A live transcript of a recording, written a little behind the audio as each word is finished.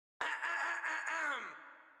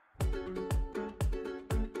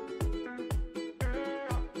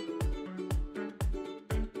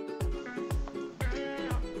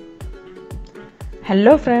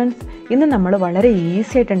Hello friends, ഇന്ന് നമ്മൾ വളരെ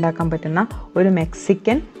ഈസി ആയിട്ട് ഉണ്ടാക്കാൻ പറ്റുന്ന ഒരു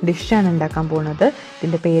മെക്സിക്കൻ ഡിഷാണ് ഉണ്ടാക്കാൻ പോകുന്നത്.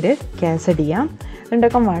 ഇതിന്റെ പേര് കാസഡിയ.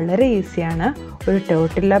 ഉണ്ടാക്കാൻ വളരെ ഈസിയാണ്. ഒരു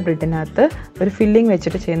ടോർട്ടില്ല ബ്രെഡിനകത്ത് ഒരു ഫില്ലിംഗ്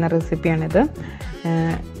വെച്ചിട്ട് ചെയ്യുന്ന റെസിപ്പിയാണ് ഇത്.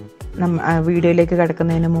 വീഡിയോയിലേക്ക്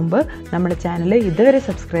കടക്കുന്നതിന് മുമ്പ് നമ്മുടെ ചാനൽ ഇതുവരെ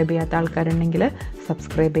സബ്സ്ക്രൈബ് ചെയ്യാത്ത ആൾക്കാരുണ്ടെങ്കിൽ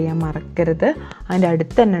സബ്സ്ക്രൈബ് ചെയ്യാൻ മറക്കരുത്. അതിൻ്റെ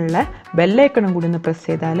അടുത്ത് തന്നെയുള്ള ബെല്ലൈക്കണും കൂടി ഒന്ന് പ്രസ്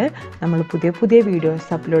ചെയ്താൽ നമ്മൾ പുതിയ പുതിയ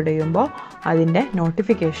വീഡിയോസ് അപ്ലോഡ് ചെയ്യുമ്പോൾ അതിൻ്റെ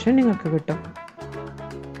നോട്ടിഫിക്കേഷൻ നിങ്ങൾക്ക് കിട്ടും.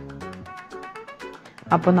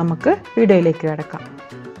 അപ്പോൾ നമുക്ക് വീഡിയോയിലേക്ക് കടക്കാം.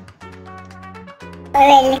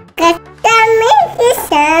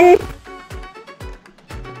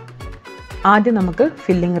 ആദ്യം നമുക്ക്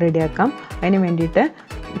ഫില്ലിംഗ് റെഡിയാക്കാം. അതിന് വേണ്ടിയിട്ട്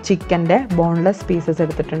ചിക്കൻ്റെ ബോൺലെസ് പീസസ്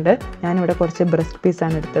എടുത്തിട്ടുണ്ട്. ഞാനിവിടെ കുറച്ച് ബ്രസ്റ്റ്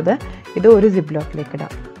പീസാണ് എടുത്തത്. ഇത് ഒരു സിപ്പ് ലോക്കിലേക്ക്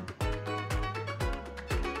ഇടാം.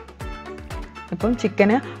 അപ്പം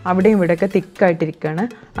ചിക്കന് അവിടെയും ഇവിടെയൊക്കെ തിക്കായിട്ടിരിക്കുകയാണ്.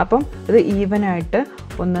 അപ്പം ഇത് ഈവനായിട്ട്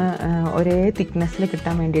ഒന്ന് ഒരേ തിക്നെസ്സിൽ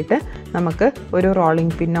കിട്ടാൻ വേണ്ടിയിട്ട് നമുക്ക് ഒരു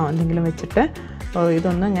റോളിംഗ് പിന്നോ എന്തെങ്കിലും വെച്ചിട്ട്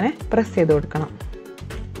ഇതൊന്ന് ഇങ്ങനെ പ്രസ് ചെയ്ത് കൊടുക്കണം.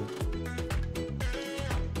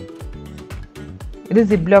 ഇത്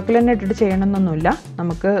സിപ്പ് ലോക്കിൽ തന്നെ ഇട്ടിട്ട് ചെയ്യണമെന്നൊന്നുമില്ല.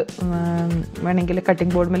 നമുക്ക് വേണമെങ്കിൽ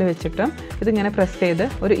കട്ടിംഗ് ബോർഡ് മേൽ വെച്ചിട്ട് ഇതിങ്ങനെ പ്രസ് ചെയ്ത്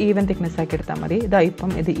ഒരു ഈവൻ തിക്നെസ് ആക്കി എടുത്താൽ മതി.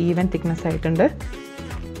 ഇതായിപ്പം ഇത് ഈവൻ തിക്നെസ് ആയിട്ടുണ്ട്.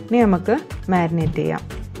 ഇനി നമുക്ക് മാരിനേറ്റ് ചെയ്യാം.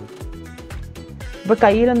 അപ്പോൾ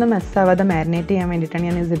കയ്യിലൊന്നും മെസ്സാവാതെ മാരിനേറ്റ് ചെയ്യാൻ വേണ്ടിയിട്ടാണ്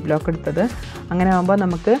ഞാൻ ഈ സിപ്പ് ലോക്ക് എടുത്തത്. അങ്ങനെ ആകുമ്പോൾ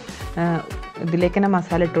നമുക്ക് ഇതിലേക്ക് തന്നെ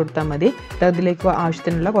മസാല ഇട്ട് കൊടുത്താൽ മതി. അതിലേക്ക്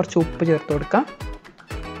ആവശ്യത്തിനുള്ള കുറച്ച് ഉപ്പ് ചേർത്ത് കൊടുക്കാം.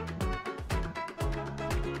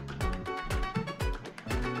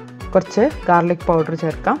 കുറച്ച് ഗാർലിക് പൗഡർ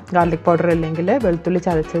ചേർക്കാം. ഗാർലിക് പൗഡർ അല്ലെങ്കിൽ വെളുത്തുള്ളി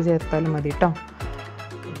ചതച്ച് ചേർത്താലും മതി കേട്ടോ.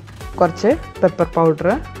 കുറച്ച് പെപ്പർ പൗഡർ,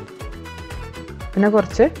 പിന്നെ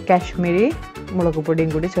കുറച്ച് കാശ്മീരി മുളക്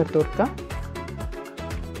പൊടിയും കൂടി ചേർത്ത് കൊടുക്കാം.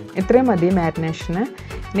 ഇത്രയും മതി മാരിനേഷന്.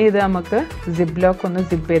 ഇനി ഇത് നമുക്ക് സിപ്പ് ലോക്ക് ഒന്ന്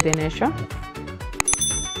സിപ്പ് ചെയ്തതിന് ശേഷം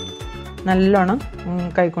നല്ലോണം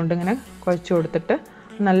കൈകൊണ്ട് ഇങ്ങനെ കുഴച്ച് കൊടുത്തിട്ട്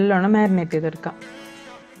നല്ലോണം മാരിനേറ്റ് ചെയ്തെടുക്കാം.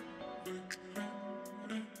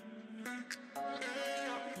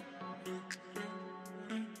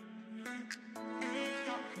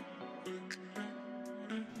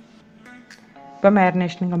 ഇപ്പം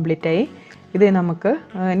മാരിനേഷൻ കംപ്ലീറ്റ് ആയി. ഇത് നമുക്ക്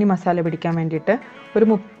ഇനി മസാല പിടിക്കാൻ വേണ്ടിയിട്ട് ഒരു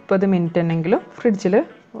 30 മിനിറ്റ് എന്നെങ്കിലും ഫ്രിഡ്ജിൽ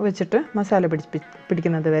വെച്ചിട്ട് മസാല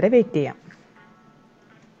പിടിക്കുന്നത് വരെ വെയിറ്റ് ചെയ്യാം.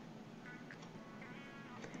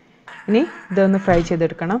 ഇനി ഇതൊന്ന് ഫ്രൈ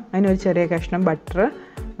ചെയ്തെടുക്കണം. അതിനൊരു ചെറിയ കഷ്ണം ബട്ടർ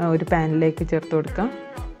ഒരു പാനിലേക്ക് ചേർത്ത് കൊടുക്കാം.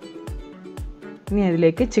 ഇനി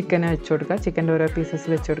അതിലേക്ക് ചിക്കൻ വെച്ച് കൊടുക്കുക. ചിക്കൻ്റെ ഓരോ പീസസ്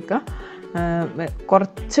വെച്ച് കൊടുക്കുക.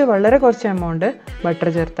 വളരെ കുറച്ച് എമൗണ്ട് ബട്ടർ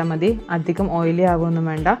ചേർത്താൽ മതി. അധികം ഓയിലി ആവുമൊന്നും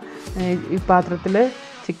വേണ്ട. ഈ പാത്രത്തിൽ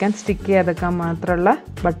ചിക്കൻ സ്റ്റിക്ക് ചെയ്യാതെക്കാൻ മാത്രമുള്ള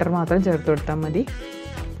ബട്ടർ മാത്രം ചേർത്ത് കൊടുത്താൽ മതി.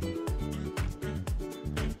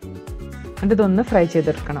 എന്നിട്ട് ഇതൊന്ന് ഫ്രൈ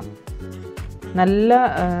ചെയ്തെടുക്കണം. നല്ല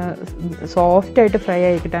സോഫ്റ്റായിട്ട് ഫ്രൈ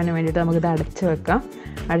ആയി കിട്ടാൻ വേണ്ടിയിട്ട് നമുക്കിത് അടച്ച് വെക്കാം.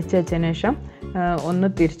 അടച്ച് വെച്ചതിന് ശേഷം ഒന്ന്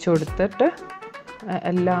തിരിച്ചു കൊടുത്തിട്ട്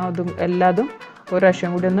എല്ലാതും ഒരു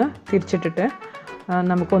പ്രാവശ്യം കൂടി ഒന്ന് തിരിച്ചിട്ടിട്ട്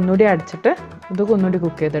നമുക്കൊന്നുകൂടി അടച്ചിട്ട് ഇതൊക്കെ ഒന്നുകൂടി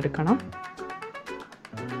കുക്ക് ചെയ്തെടുക്കണം.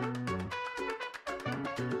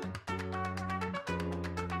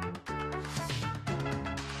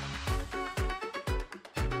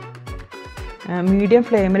 മീഡിയം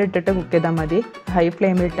ഫ്ലെയിമിലിട്ടിട്ട് കുക്ക് ചെയ്താൽ മതി. ഹൈ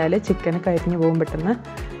ഫ്ലെയിമിലിട്ടാൽ ചിക്കൻ കരിഞ്ഞു പോകും പെട്ടെന്ന്.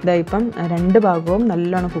 ഇതായിപ്പം 2 ഭാഗവും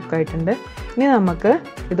നല്ലോണം കുക്കായിട്ടുണ്ട്. ഇനി നമുക്ക്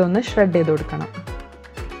ഇതൊന്ന് ഷ്രെഡ് ചെയ്ത് കൊടുക്കണം.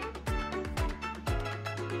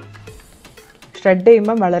 ഷ്രെഡ്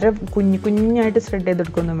ചെയ്യുമ്പം വളരെ കുഞ്ഞായിട്ട് ഷ്രെഡ്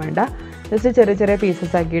ചെയ്തെടുക്കൊന്നും വേണ്ട. ജസ്റ്റ് ചെറിയ ചെറിയ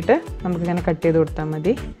പീസസ് ആക്കിയിട്ട് നമുക്കിങ്ങനെ കട്ട് ചെയ്ത് കൊടുത്താൽ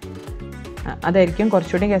മതി. അതായിരിക്കും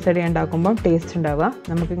കുറച്ചുകൂടി കാസഡിയ ഉണ്ടാക്കുമ്പം ടേസ്റ്റ് ഉണ്ടാവുക.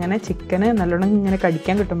 നമുക്കിങ്ങനെ ചിക്കന് നല്ലോണം ഇങ്ങനെ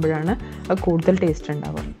കടിക്കാൻ കിട്ടുമ്പോഴാണ് അത് കൂടുതൽ ടേസ്റ്റ്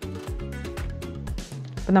ഉണ്ടാവുക.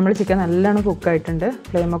 അപ്പോൾ നമ്മൾ ചിക്കൻ നല്ലോണം കുക്കായിട്ടുണ്ട്.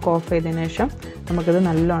 ഫ്ലെയിമൊക്കെ ഓഫ് ചെയ്തതിന് ശേഷം നമുക്കിത്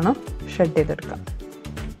നല്ലോണം ഷ്രെഡ് ചെയ്തെടുക്കാം.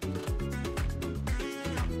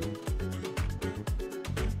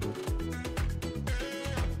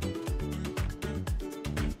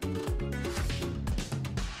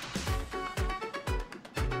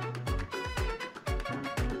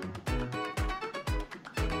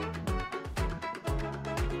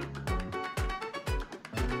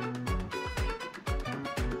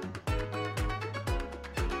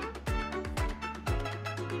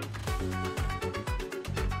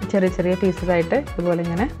 ചെറിയ ചെറിയ പീസസായിട്ട് ഇതുപോലെ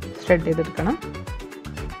ഇങ്ങനെ ഷ്രെഡ് ചെയ്തെടുക്കണം.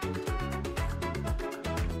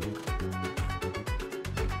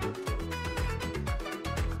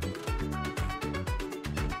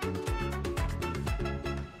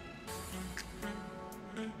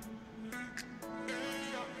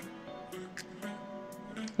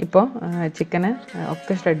 ഇപ്പോൾ ചിക്കന്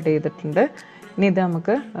ഒക്കെ ഷ്രെഡ് ചെയ്തിട്ടുണ്ട്. ഇനി ഇത്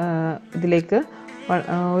നമുക്ക് ഇതിലേക്ക്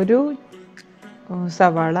ഒരു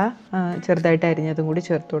സവാള ചെറുതായിട്ട് അരിഞ്ഞതും കൂടി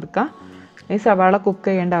ചേർത്ത് കൊടുക്കുക. ഈ സവാള കുക്ക്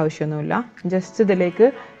ചെയ്യേണ്ട ആവശ്യമൊന്നുമില്ല. ജസ്റ്റ് ഇതിലേക്ക്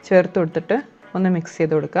ചേർത്ത് കൊടുത്തിട്ട് ഒന്ന് മിക്സ്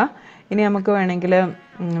ചെയ്ത് കൊടുക്കുക. ഇനി നമുക്ക് വേണമെങ്കിൽ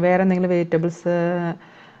വേറെ എന്തെങ്കിലും വെജിറ്റബിൾസ്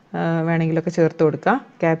വേണമെങ്കിലൊക്കെ ചേർത്ത് കൊടുക്കുക.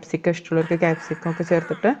 ക്യാപ്സിക്കം ഇഷ്ടമുള്ളവർക്ക് ക്യാപ്സിക്കം ഒക്കെ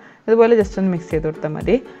ചേർത്തിട്ട് ഇതുപോലെ ജസ്റ്റ് ഒന്ന് മിക്സ് ചെയ്ത് കൊടുത്താൽ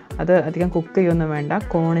മതി. അത് അധികം കുക്ക് ചെയ്യൊന്നും വേണ്ട.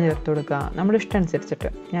 കോൺ ചേർത്ത് കൊടുക്കുക നമ്മുടെ ഇഷ്ടം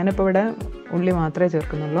അനുസരിച്ചിട്ട്. ഞാനിപ്പോൾ ഇവിടെ ഉള്ളി മാത്രമേ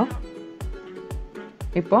ചേർക്കുന്നുള്ളൂ.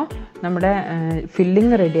 ഇപ്പോൾ നമ്മുടെ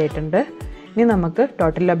ഫില്ലിങ് റെഡി ആയിട്ടുണ്ട്. ഇനി നമുക്ക്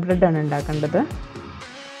ടോർട്ടില്ല ബ്രെഡാണ് ഉണ്ടാക്കേണ്ടത്.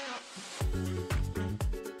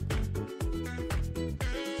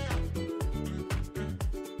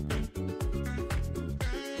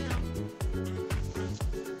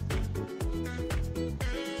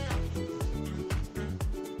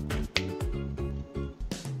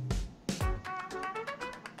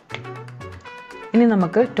 ഇനി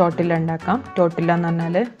നമുക്ക് ടോർട്ടില്ല ഉണ്ടാക്കാം. ടോർട്ടില്ല എന്ന്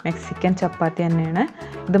പറഞ്ഞാൽ മെക്സിക്കൻ ചപ്പാത്തി തന്നെയാണ്.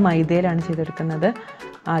 ഇത് മൈദയിലാണ് ചെയ്തെടുക്കുന്നത്.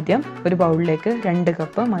 ആദ്യം ഒരു ബൗളിലേക്ക് 2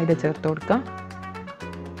 കപ്പ് മൈദ ചേർത്ത് കൊടുക്കാം.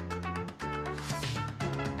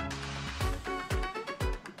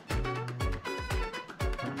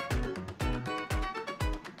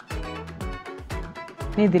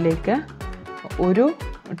 ഇനി ഇതിലേക്ക് 1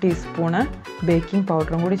 ടീസ്പൂണ് ബേക്കിംഗ്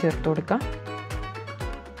പൗഡറും കൂടി ചേർത്ത് കൊടുക്കാം.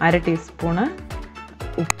 1/2 ടീസ്പൂണ്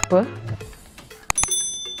ഉപ്പ്.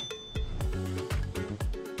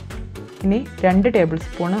 ഇനി 2 ടേബിൾ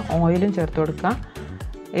സ്പൂണ് ഓയിലും ചേർത്ത് കൊടുക്കുക.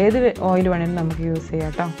 ഏത് ഓയിൽ വേണമെങ്കിലും നമുക്ക് യൂസ്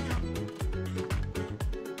ചെയ്യാം കേട്ടോ.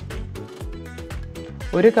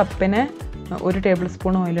 1 കപ്പിന് 1 ടേബിൾ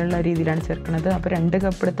സ്പൂൺ ഓയിലുള്ള രീതിയിലാണ് ചേർക്കുന്നത്. അപ്പോൾ 2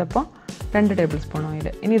 കപ്പ് എടുത്തപ്പോൾ 2 ടേബിൾ സ്പൂൺ ഓയിൽ.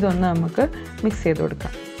 ഇനി ഇതൊന്ന് നമുക്ക് മിക്സ് ചെയ്ത്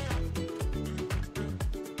കൊടുക്കാം.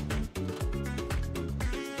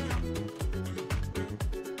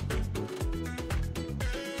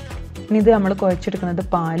 ഇനി ഇത് നമ്മൾ കുഴച്ചെടുക്കുന്നത്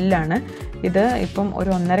പാലിലാണ്. ഇത് ഇപ്പം ഒരു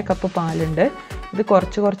 1.5 കപ്പ് പാലുണ്ട്. ഇത്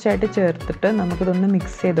കുറച്ചായിട്ട് ചേർത്തിട്ട് നമുക്കിതൊന്ന്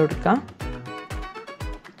മിക്സ് ചെയ്ത് കൊടുക്കാം.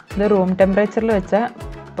 ഇത് റൂം ടെമ്പറേച്ചറിൽ വെച്ച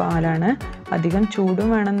പാലാണ്. അധികം ചൂടും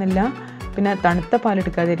വേണമെന്നില്ല. പിന്നെ തണുത്ത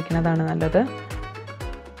പാലെടുക്കാതിരിക്കുന്നതാണ് നല്ലത്.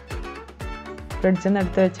 ഫ്രിഡ്ജിൽ നിന്ന്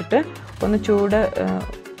എടുത്ത് വെച്ചിട്ട് ഒന്ന്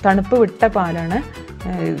തണുപ്പ് വിട്ട പാലാണ്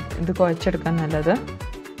ഇത് കുഴച്ചെടുക്കാൻ നല്ലത്.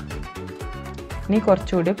 ഇനി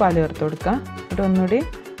കുറച്ചുകൂടി പാൽ ചേർത്ത് കൊടുക്കുക. എന്നിട്ട് ഒന്നുകൂടി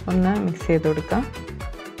ഒന്ന് മിക്സ് ചെയ്ത് കൊടുക്കാം.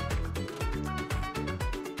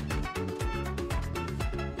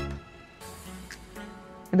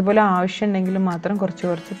 ഇതുപോലെ ആവശ്യമുണ്ടെങ്കിൽ മാത്രം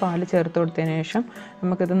കുറച്ച് പാൽ ചേർത്ത് കൊടുത്തതിന് ശേഷം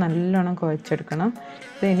നമുക്കിത് നല്ലോണം കുഴച്ചെടുക്കണം.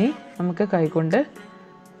 ഇതിനി നമുക്ക് കൈകൊണ്ട്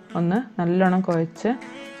ഒന്ന് നല്ലോണം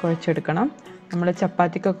കുഴച്ചെടുക്കണം. നമ്മൾ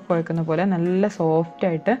ചപ്പാത്തിക്കൊക്കെ കുഴക്കുന്ന പോലെ നല്ല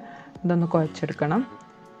സോഫ്റ്റായിട്ട് ഇതൊന്ന് കുഴച്ചെടുക്കണം.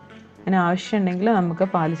 അതിന് ആവശ്യമുണ്ടെങ്കിൽ നമുക്ക്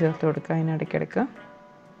പാൽ ചേർത്ത് കൊടുക്കാം അതിനിടയ്ക്കിടയ്ക്ക്.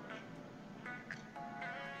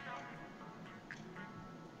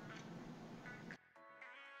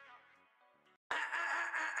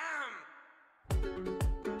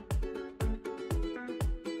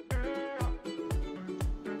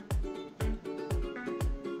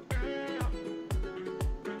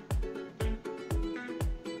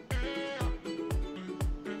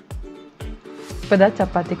 ഇപ്പോൾ ഇതാ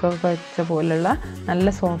ചപ്പാത്തിക്കൊക്കെ വെച്ച പോലുള്ള നല്ല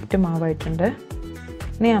സോഫ്റ്റ് മാവായിട്ടുണ്ട്.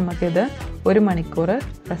 ഇനി നമുക്കിത് 1 മണിക്കൂർ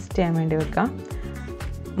റെസ്റ്റ് ചെയ്യാൻ വേണ്ടി വെക്കാം.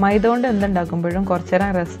 മൈദ കൊണ്ട് എന്തുണ്ടാക്കുമ്പോഴും കുറച്ച്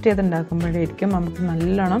നേരം റെസ്റ്റ് ചെയ്തുണ്ടാക്കുമ്പോഴായിരിക്കും നമുക്ക്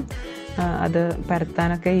നല്ലോണം അത്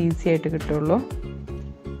പരത്താനൊക്കെ ഈസി ആയിട്ട് കിട്ടുള്ളൂ.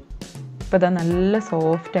 ഇപ്പോൾ ഇതാ നല്ല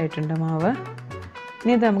സോഫ്റ്റ് ആയിട്ടുണ്ട് മാവ്.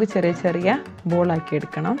 ഇനി ഇത് നമുക്ക് ചെറിയ ബോളാക്കി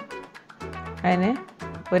എടുക്കണം. അതിന്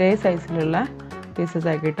ഒരേ സൈസിലുള്ള പീസസ്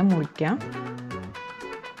ആക്കിയിട്ട് മുറിക്കാം.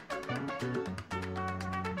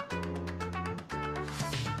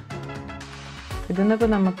 ഇതിന്നിപ്പോൾ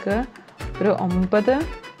നമുക്ക് ഒരു 9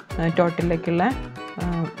 ടോർട്ടില്ലയ്ക്കുള്ള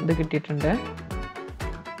ഇത് കിട്ടിയിട്ടുണ്ട്.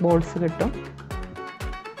 ബോൾസ് കിട്ടും.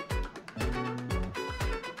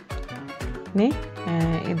 ഇനി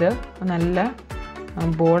ഇത് നല്ല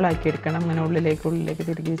ബോളാക്കി എടുക്കണം. അങ്ങനെ ഉള്ളിലേക്ക്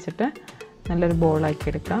തിരികെ വെച്ചിട്ട് നല്ലൊരു ബോളാക്കി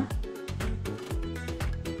എടുക്കാം.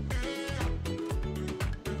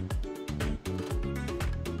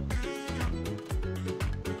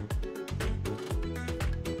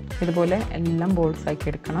 ഇതുപോലെ എല്ലാം ബോൾസ് ആക്കി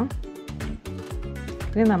എടുക്കണം.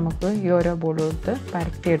 ഇനി നമുക്ക് ഈ ഓരോ ബോൾ എടുത്ത്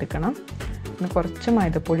പരത്തിയെടുക്കണം. ഇനി കുറച്ച്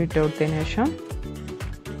മൈദപ്പൊടി ഇട്ട് കൊടുത്തതിന് ശേഷം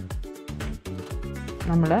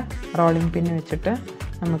നമ്മൾ റോളിംഗ് പിൻ വെച്ചിട്ട്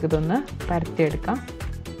നമുക്കിതൊന്ന് പരത്തിയെടുക്കാം.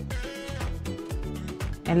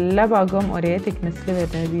 എല്ലാ ഭാഗവും ഒരേ തിക്നെസ്സിൽ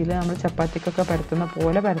വരുന്ന രീതിയിൽ നമ്മൾ ചപ്പാത്തിക്കൊക്കെ പരത്തുന്ന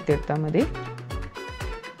പോലെ പരത്തിയെടുത്താൽ മതി.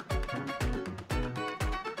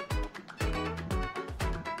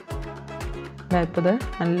 ഇപ്പോൾ ഇത്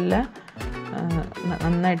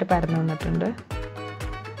നന്നായിട്ട് പരന്ന് വന്നിട്ടുണ്ട്.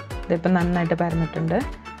 ഇതിപ്പോൾ നന്നായിട്ട് പരന്നിട്ടുണ്ട്.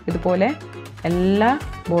 ഇതുപോലെ എല്ലാ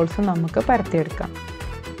ബോൾസും നമുക്ക് പരത്തിയെടുക്കാം.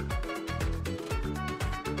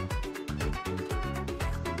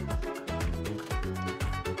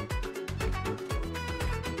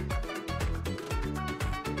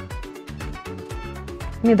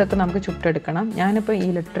 ഇനി ഇതൊക്കെ നമുക്ക് ചുട്ടെടുക്കണം. ഞാനിപ്പോൾ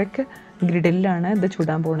ഇലക്ട്രിക് ഗ്രിഡിലാണ് ഇത്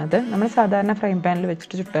ചുടാൻ പോകുന്നത്. നമ്മൾ സാധാരണ ഫ്രൈ പാനിൽ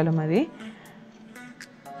വെച്ചിട്ട് ചുട്ടാലും മതി.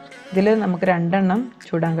 ഇതിൽ നമുക്ക് 2 എണ്ണം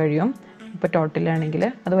ചുടാൻ കഴിയും. ഇപ്പോൾ ടോർട്ടിലാണെങ്കിൽ,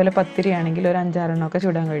 അതുപോലെ പത്തിരി ആണെങ്കിൽ ഒരു 5-6 എണ്ണമൊക്കെ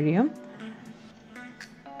ചുടാൻ കഴിയും.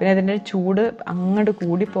 പിന്നെ ഇതിൻ്റെ ചൂട് അങ്ങോട്ട്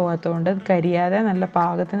കൂടി പോകാത്തതുകൊണ്ട് കരിയാതെ നല്ല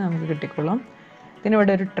പാകത്തിന് നമുക്ക് കിട്ടിക്കൊള്ളും.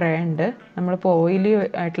 ഇതിനിവിടെ ഒരു ട്രേ ഉണ്ട്. നമ്മളിപ്പോൾ ഓയിലി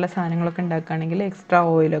ആയിട്ടുള്ള സാധനങ്ങളൊക്കെ ഉണ്ടാക്കുകയാണെങ്കിൽ എക്സ്ട്രാ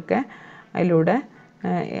ഓയിലൊക്കെ അതിലൂടെ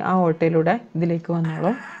ആ ഓട്ടയിലൂടെ ഇതിലേക്ക്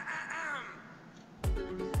വന്നോളും.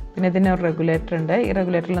 പിന്നെ ഇതിന് ഒരു റെഗുലേറ്റർ ഉണ്ട്. ഈ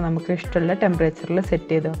റെഗുലേറ്ററിൽ നമുക്ക് ഇഷ്ടമുള്ള ടെമ്പറേച്ചറിൽ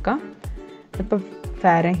സെറ്റ് ചെയ്ത് വെക്കാം. ഇപ്പോൾ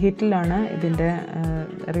ഫാരൻഹീറ്റിലാണ് ഇതിൻ്റെ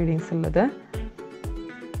റീഡിങ്സ് ഉള്ളത്.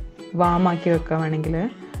 വാമാക്കി വെക്കാൻ വേണമെങ്കിൽ,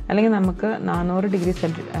 അല്ലെങ്കിൽ നമുക്ക് 400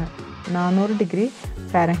 ഡിഗ്രി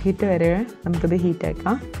ഫാരൻഹീറ്റ് വരെ നമുക്കിത് ഹീറ്റ്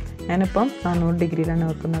ആക്കാം. ഞാനിപ്പം 400 ഡിഗ്രിയിലാണ്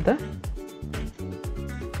വെക്കുന്നത്.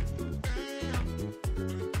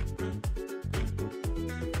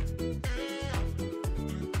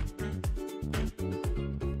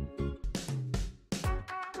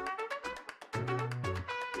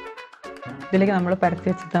 ഇതിലേക്ക് നമ്മൾ പരത്തി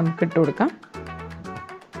വെച്ചിട്ട് നമുക്ക് ഇട്ട് കൊടുക്കാം.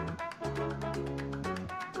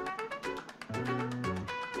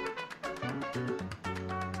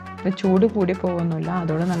 ഇത് ചൂട് കൂടി പോകുന്നില്ല,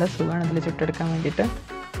 അതോടെ നല്ല സുഖമാണ് ഇതിൽ ചുട്ടെടുക്കാൻ വേണ്ടിയിട്ട്.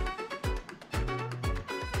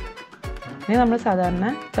 ഇനി നമ്മൾ സാധാരണ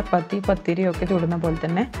ചപ്പാത്തി പത്തിരി ഒക്കെ ചുടുന്ന പോലെ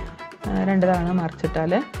തന്നെ 2 തവണ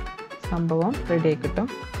മറിച്ചിട്ടാൽ സംഭവം റെഡി ആയി കിട്ടും.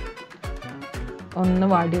 ഒന്ന്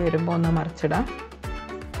വാടി വരുമ്പോൾ ഒന്ന് മറിച്ചിടാം.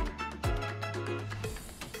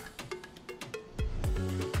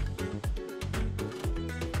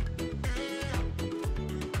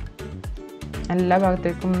 എല്ലാ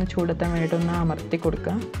ഭാഗത്തേക്കും ഒന്ന് ചൂടെത്താൻ വേണ്ടിയിട്ട് ഒന്ന് അമർത്തി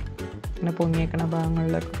കൊടുക്കുക. ഇങ്ങനെ പൊങ്ങിയേക്കണ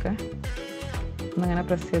ഭാഗങ്ങളിലേക്കൊക്കെ ഒന്നിങ്ങനെ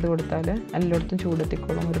പ്രസ് ചെയ്ത് കൊടുത്താൽ എല്ലായിടത്തും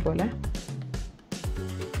ചൂടെത്തിക്കോളും ഒരുപോലെ.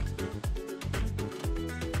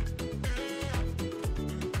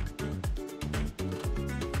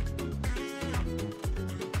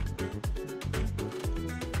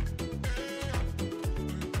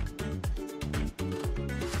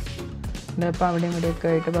 ഇതിപ്പോൾ അവിടെയും ഇവിടെയൊക്കെ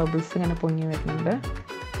ആയിട്ട് ബബിൾസ് ഇങ്ങനെ പൊങ്ങി വരുന്നുണ്ട്.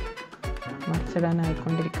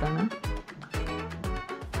 മറിച്ചിടാനായിക്കൊണ്ടിരിക്കുകയാണ്.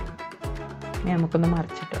 ഇനി നമുക്കൊന്ന്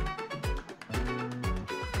മറിച്ചിട്ട്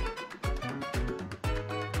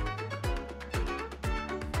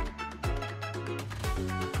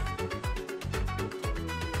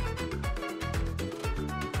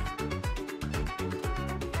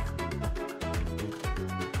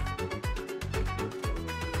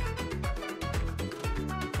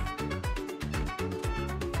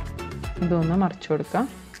ഇതൊന്ന് മറിച്ചു കൊടുക്കാം.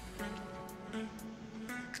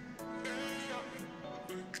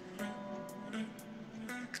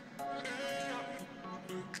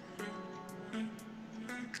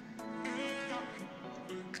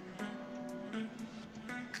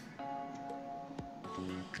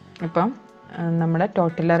 ഇപ്പം നമ്മുടെ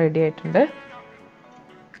ടോർട്ടില്ല റെഡി ആയിട്ടുണ്ട്.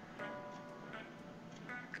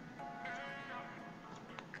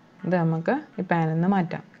 ഇത് നമുക്ക് ഈ പാനിൽ നിന്ന്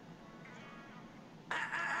മാറ്റാം.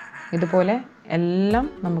 ഇതുപോലെ എല്ലാം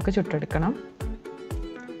നമുക്ക് ചുട്ടെടുക്കണം.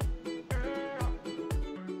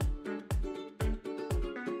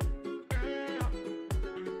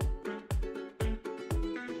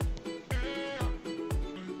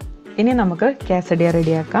 ഇനി നമുക്ക് കാസഡിയ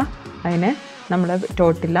റെഡിയാക്കാം. അതിന് നമ്മൾ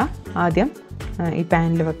ടോർട്ടില്ല ആദ്യം ഈ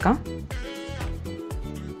പാനിൽ വെക്കാം.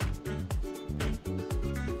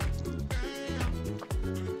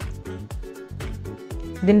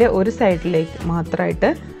 ഇതിൻ്റെ ഒരു സൈഡിലേക്ക് മാത്രമായിട്ട്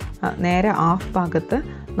നേരെ ഹാഫ് ഭാഗത്ത്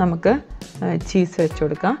നമുക്ക് ചീസ് വെച്ച്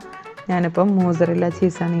കൊടുക്കാം. ഞാനിപ്പം മോസറല്ല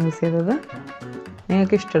ചീസാണ് യൂസ് ചെയ്തത്.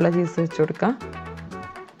 നിങ്ങൾക്ക് ഇഷ്ടമുള്ള ചീസ് വെച്ച് കൊടുക്കാം.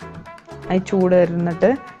 അത് ചൂട്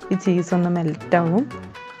വരുന്നിട്ട് ഈ ചീസൊന്ന് മെൽറ്റാവും.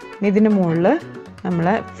 ഇതിന് മുകളിൽ നമ്മൾ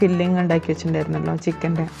ഫില്ലിങ് ഉണ്ടാക്കി വെച്ചിട്ടുണ്ടായിരുന്നല്ലോ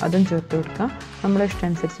ചിക്കൻ്റെ, അതും ചേർത്ത് കൊടുക്കാം. നമ്മളെ ഇഷ്ടം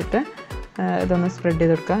അനുസരിച്ചിട്ട് ഇതൊന്ന് സ്പ്രെഡ്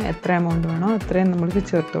ചെയ്ത് കൊടുക്കാം. എത്ര എമൗണ്ട് വേണോ അത്രയും നമ്മൾക്ക്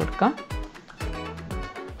ചേർത്ത് കൊടുക്കാം.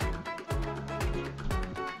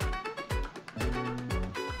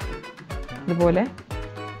 ഇതുപോലെ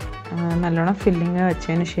നല്ലോണം ഫില്ലിങ്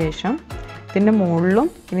വെച്ചതിന് ശേഷം ഇതിൻ്റെ മുകളിലും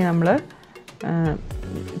ഇനി നമ്മൾ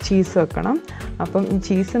ചീസ് വെക്കണം. അപ്പം ഈ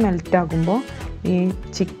ചീസ് മെൽറ്റാകുമ്പോൾ ഈ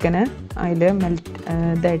ചിക്കന് അതിൽ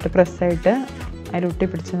ഇതായിട്ട് പ്രസ്സായിട്ട് അതിൽ ഒട്ടി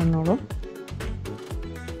പിടിച്ച് നിന്നോളും.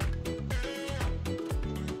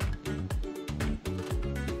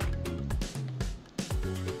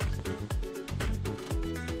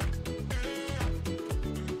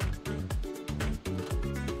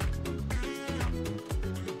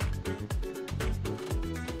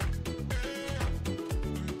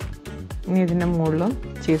 ഇനി ഇതിൻ്റെ മുകളിലും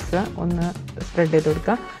ചീസ് ഒന്ന് സ്പ്രെഡ് ചെയ്ത്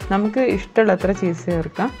കൊടുക്കുക. നമുക്ക് ഇഷ്ടമുള്ളത്ര ചീസ്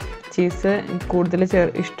ചേർക്കാം. ചീസ് കൂടുതൽ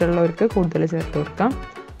ഇഷ്ടമുള്ളവർക്ക് കൂടുതൽ ചേർത്ത് കൊടുക്കാം.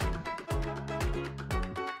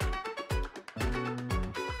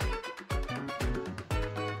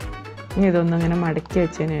 ഇനി ഇതൊന്നും ഇങ്ങനെ മടക്കി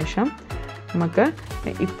വെച്ചതിന് ശേഷം നമുക്ക്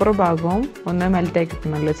ഇപ്പുറം ഭാഗവും ഒന്ന് മെൽറ്റായി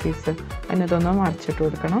കിട്ടണമല്ലോ ചീസ്, അതിനതൊന്ന് മറിച്ചിട്ട്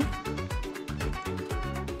കൊടുക്കണം.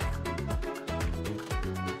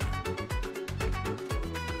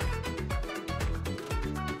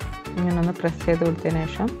 ഇങ്ങനെ ഒന്ന് പ്രസ് ചെയ്ത് കൊടുത്തതിന്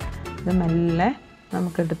ശേഷം ഇത് മെല്ലെ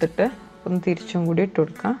നമുക്കെടുത്തിട്ട് ഒന്ന് തിരിച്ചും കൂടി ഇട്ട്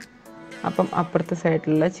കൊടുക്കാം. അപ്പം അപ്പുറത്തെ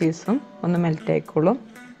സൈഡിലുള്ള ചീസും ഒന്ന് മെൽറ്റ് ആയിക്കോളും.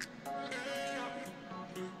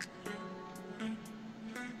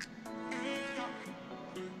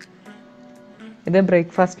 ഇത്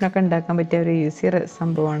ബ്രേക്ക്ഫാസ്റ്റിനൊക്കെ ഉണ്ടാക്കാൻ പറ്റിയ ഒരു ഈസി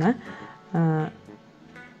സംഭവമാണ്.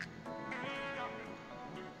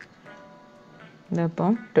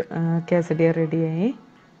 ഇതപ്പം കേസഡിയ റെഡിയായി.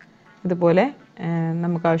 ഇതുപോലെ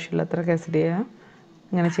നമുക്ക് ആവശ്യമുള്ളത്ര കേസഡിയ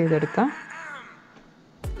ഇങ്ങനെ ചെയ്തെടുക്കാം.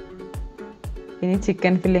 ഇനി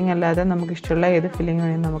ചിക്കൻ ഫില്ലിംഗ് അല്ലാതെ നമുക്ക് ഇഷ്ടമുള്ള ഏത് ഫില്ലിംഗ്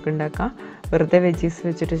വേണമെങ്കിൽ നമുക്ക് ഉണ്ടാക്കാം. വെറുതെ വെജീസ്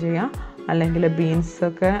വെച്ചിട്ട് ചെയ്യാം, അല്ലെങ്കിൽ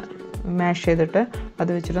ബീൻസൊക്കെ മാഷ് ചെയ്തിട്ട്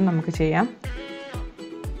അത് വെച്ചിട്ട് നമുക്ക് ചെയ്യാം.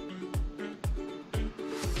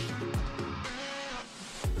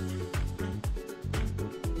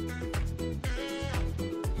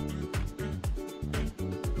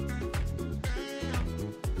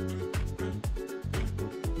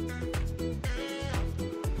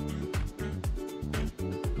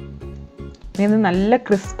 ഇത് നല്ല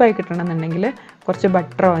ക്രിസ്പായി കിട്ടണമെന്നുണ്ടെങ്കിൽ കുറച്ച്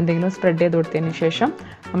ബട്ടറോ എന്തെങ്കിലും സ്പ്രെഡ് ചെയ്ത് കൊടുത്തതിന് ശേഷം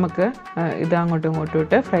നമുക്ക് ഇത് അങ്ങോട്ടും ഇങ്ങോട്ടും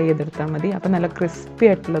ഇട്ട് ഫ്രൈ ചെയ്തെടുത്താൽ മതി. അപ്പോൾ നല്ല ക്രിസ്പി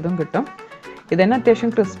ആയിട്ടുള്ളതും കിട്ടും. ഇതന്നെ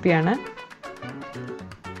അത്യാവശ്യം ക്രിസ്പിയാണ്.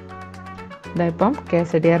 ഇതായിപ്പം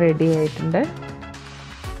കേസഡിയ റെഡി ആയിട്ടുണ്ട്.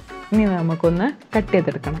 ഇനി നമുക്കൊന്ന് കട്ട്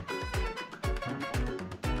ചെയ്തെടുക്കണം.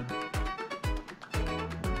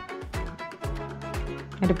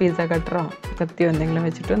 ഒരു പിസ്സ കട്ടറോ കത്തിയോ എന്തെങ്കിലും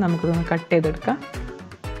വെച്ചിട്ട് നമുക്കിതൊന്ന് കട്ട് ചെയ്തെടുക്കാം.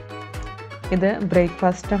 ഇത്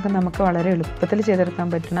ബ്രേക്ക്ഫാസ്റ്റിനൊക്കെ നമുക്ക് വളരെ എളുപ്പത്തിൽ ചെയ്തെടുക്കാൻ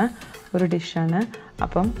പറ്റുന്ന ഒരു ഡിഷാണ്.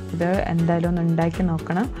 അപ്പം ഇത് എന്തായാലും ഒന്ന് ഉണ്ടാക്കി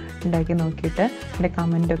നോക്കണം. ഉണ്ടാക്കി നോക്കിയിട്ട് എൻ്റെ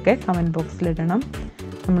കമൻറ്റൊക്കെ കമൻറ്റ് ബോക്സിലിടണം.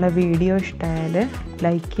 നമ്മളെ വീഡിയോ ഇഷ്ടമായാൽ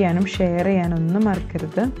ലൈക്ക് ചെയ്യാനും ഷെയർ ചെയ്യാനും ഒന്നും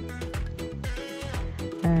മറക്കരുത്.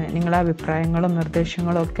 നിങ്ങളുടെ അഭിപ്രായങ്ങളും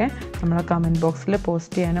നിർദ്ദേശങ്ങളും ഒക്കെ നമ്മളെ കമൻറ്റ് ബോക്സിൽ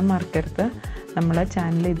പോസ്റ്റ് ചെയ്യാനും മറക്കരുത്. നമ്മളെ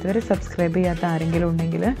ചാനൽ ഇതുവരെ സബ്സ്ക്രൈബ് ചെയ്യാത്ത ആരെങ്കിലും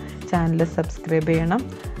ഉണ്ടെങ്കിൽ ചാനൽ സബ്സ്ക്രൈബ് ചെയ്യണം.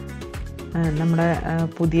 നമ്മുടെ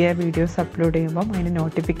പുതിയ വീഡിയോസ് അപ്ലോഡ് ചെയ്യുമ്പം അതിന്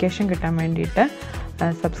നോട്ടിഫിക്കേഷൻ കിട്ടാൻ വേണ്ടിയിട്ട്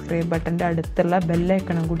സബ്സ്ക്രൈബ് ബട്ടൻ്റെ അടുത്തുള്ള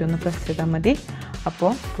ബെല്ലൈക്കണും കൂടി ഒന്ന് പ്രസ് ചെയ്താൽ മതി.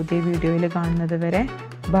 അപ്പോൾ പുതിയ വീഡിയോയിൽ കാണുന്നത് വരെ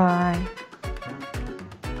ബായ്.